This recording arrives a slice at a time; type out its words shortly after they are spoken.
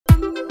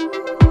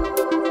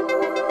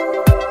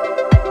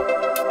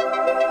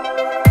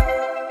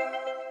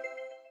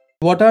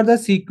What are the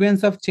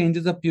sequence of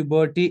changes of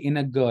puberty in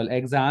a girl?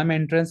 Exam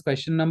entrance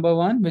question number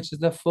 1, which is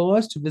the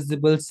first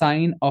visible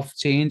sign of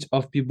change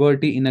of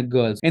puberty in a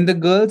girl? In the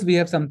girls, we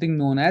have something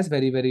known as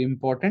very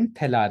important,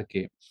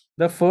 Thelarche.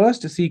 The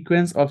first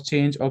sequence of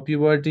change of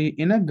puberty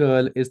in a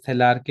girl is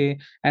Thelarche,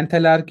 and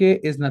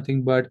Thelarche is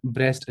nothing but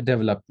breast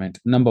development.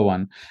 Number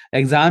 1.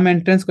 Exam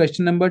entrance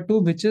question number 2,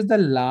 which is the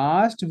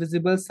last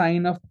visible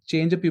sign of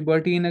change of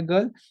puberty in a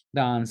girl?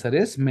 The answer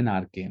is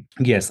Menarche.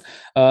 Yes.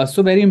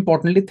 So very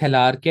importantly,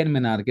 Thelarche and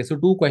Menarche. So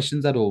two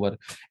questions are over.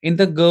 In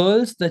the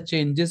girls, the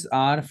changes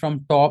are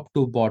from top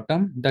to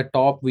bottom. The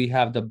top, we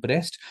have the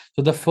breast.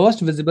 So the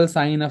first visible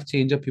sign of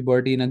change of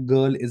puberty in a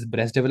girl is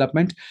breast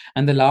development.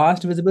 And the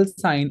last visible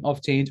sign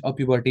of change of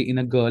puberty in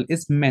a girl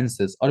is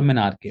menses or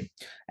Menarche.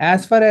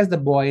 As far as the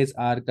boys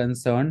are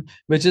concerned,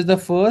 which is the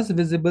first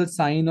visible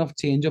sign of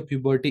change of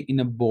puberty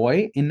in a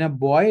boy? In a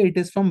boy, it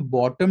is from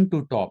bottom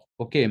to top.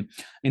 Okay.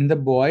 In the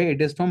boy,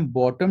 it is from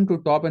bottom to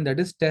top, and that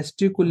is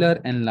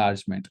testicular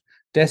enlargement.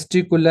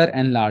 Testicular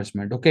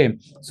enlargement. Okay.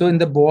 So in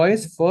the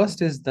boys,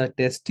 first is the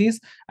testes,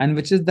 and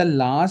which is the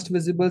last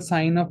visible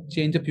sign of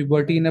change of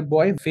puberty in a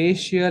boy?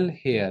 Facial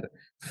hair.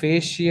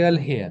 Facial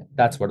hair.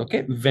 That's what.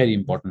 Okay. Very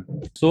important.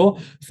 So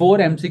 4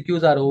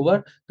 MCQs are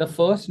over. The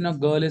first in a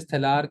girl is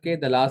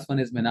Thelarche, the last one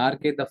is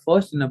Menarche, the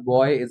first in a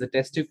boy is a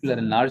testicular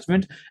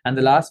enlargement, and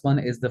the last one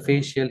is the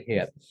facial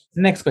hair.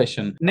 Next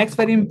question. Next,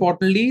 very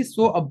importantly,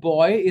 so a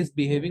boy is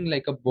behaving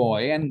like a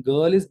boy and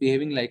girl is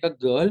behaving like a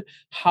girl.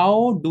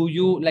 How do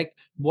you, like,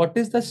 what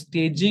is the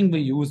staging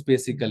we use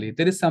basically?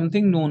 There is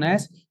something known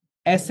as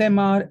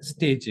SMR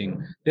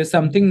staging. There's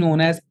something known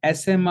as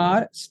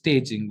SMR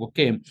staging.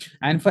 Okay.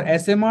 And for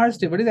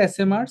SMR, what is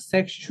SMR?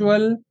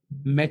 Sexual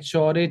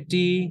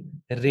maturity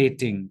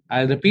rating.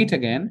 I'll repeat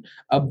again.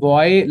 A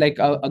boy, like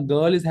a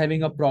girl, is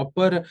having a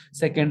proper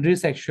secondary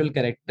sexual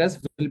characters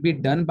will be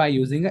done by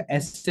using a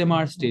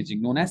SMR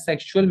staging known as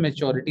sexual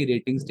maturity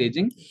rating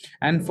staging.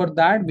 And for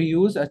that, we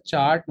use a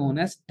chart known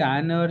as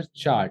Tanner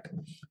chart.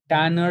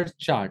 Tanner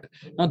chart.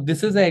 Now,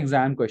 this is the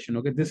exam question.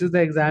 Okay, this is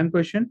the exam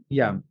question.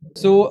 Yeah.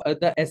 So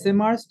the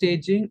SMR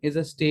staging is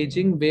a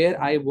staging where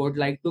I would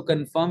like to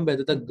confirm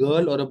whether the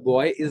girl or a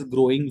boy is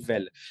growing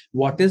well.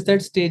 What is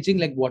that staging?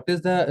 Like, what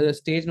is the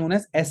stage known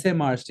as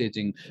SMR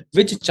staging?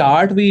 Which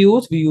chart we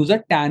use? We use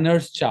a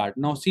Tanner's chart.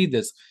 Now see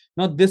this.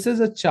 Now this is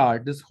a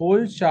chart. This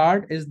whole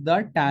chart is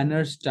the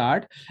Tanner's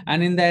chart.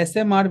 And in the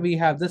SMR, we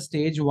have the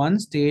stage 1,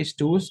 stage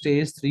 2,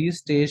 stage 3,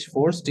 stage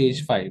 4,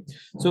 stage 5.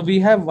 So we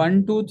have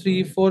 1, 2,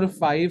 3, 4,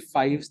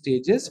 5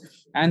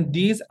 stages. And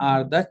these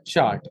are the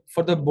chart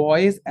for the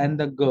boys and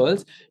the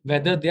girls,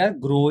 whether they are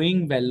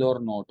growing well or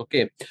not.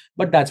 Okay.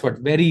 But that's what,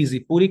 very easy.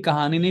 Puri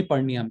kahani nahi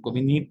padni humko.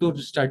 We need to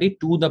study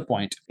to the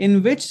point.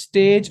 In which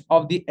stage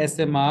of the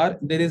SMR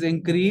there is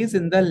increase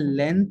in the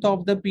length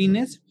of the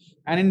penis,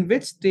 and in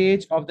which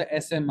stage of the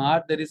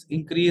SMR there is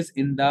increase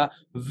in the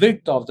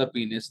width of the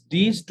penis?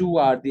 These two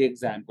are the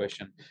exam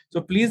question.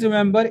 So please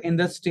remember, in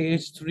the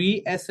stage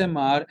 3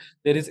 SMR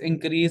there is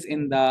increase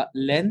in the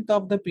length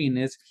of the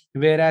penis,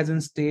 whereas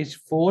in stage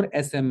 4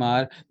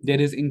 SMR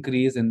there is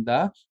increase in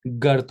the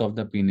girth of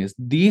the penis.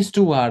 These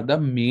two are the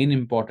main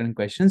important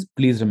questions.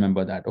 Please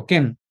remember that.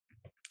 Okay.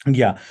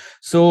 Yeah.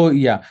 So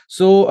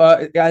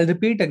I'll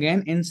repeat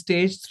again. In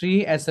stage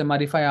 3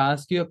 SMR, if I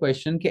ask you a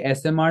question कि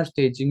SMR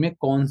staging में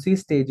कौन सी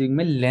staging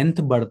में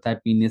length बढ़ता है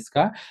penis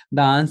का,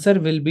 the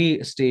answer will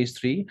be stage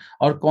 3.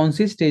 और कौन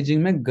सी staging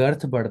में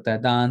girth बढ़ता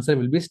है, the answer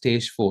will be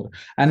stage 4.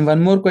 And one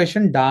more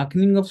question,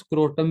 darkening of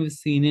scrotum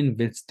is seen in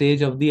which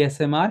stage of the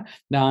SMR?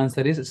 The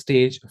answer is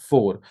stage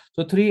 4.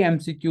 So 3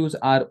 MCQs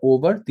are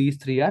over. These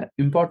 3 are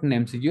important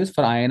MCQs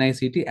for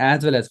INICT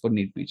as well as for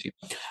NEET-PG.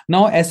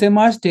 Now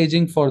SMR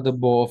staging for the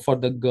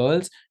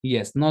girls.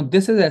 Yes, now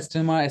this is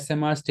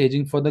SMR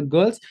staging for the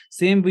girls.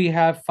 Same, we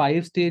have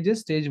 5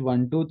 stages, stage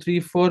 1, 2, 3,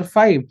 4,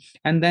 5,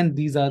 and then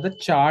these are the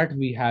chart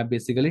we have,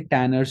 basically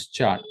Tanner's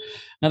chart.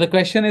 Now the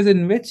question is,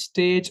 in which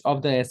stage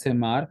of the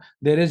SMR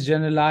there is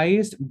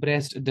generalized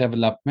breast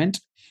development?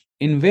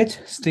 In which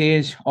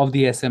stage of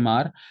the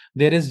SMR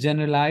there is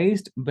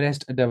generalized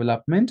breast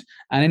development,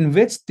 and in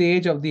which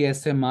stage of the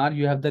SMR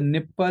you have the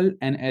nipple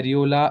and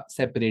areola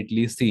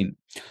separately seen?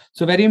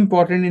 So very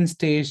important, in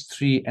stage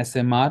 3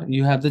 SMR,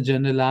 you have the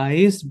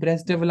generalized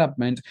breast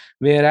development,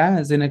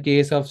 whereas in a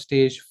case of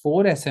stage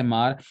 4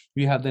 SMR,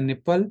 you have the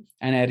nipple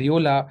and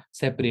areola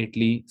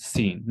separately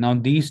seen. Now,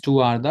 these two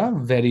are the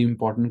very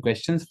important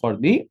questions for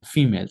the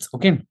females.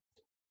 Okay.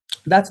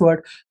 That's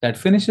what, that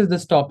finishes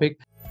this topic.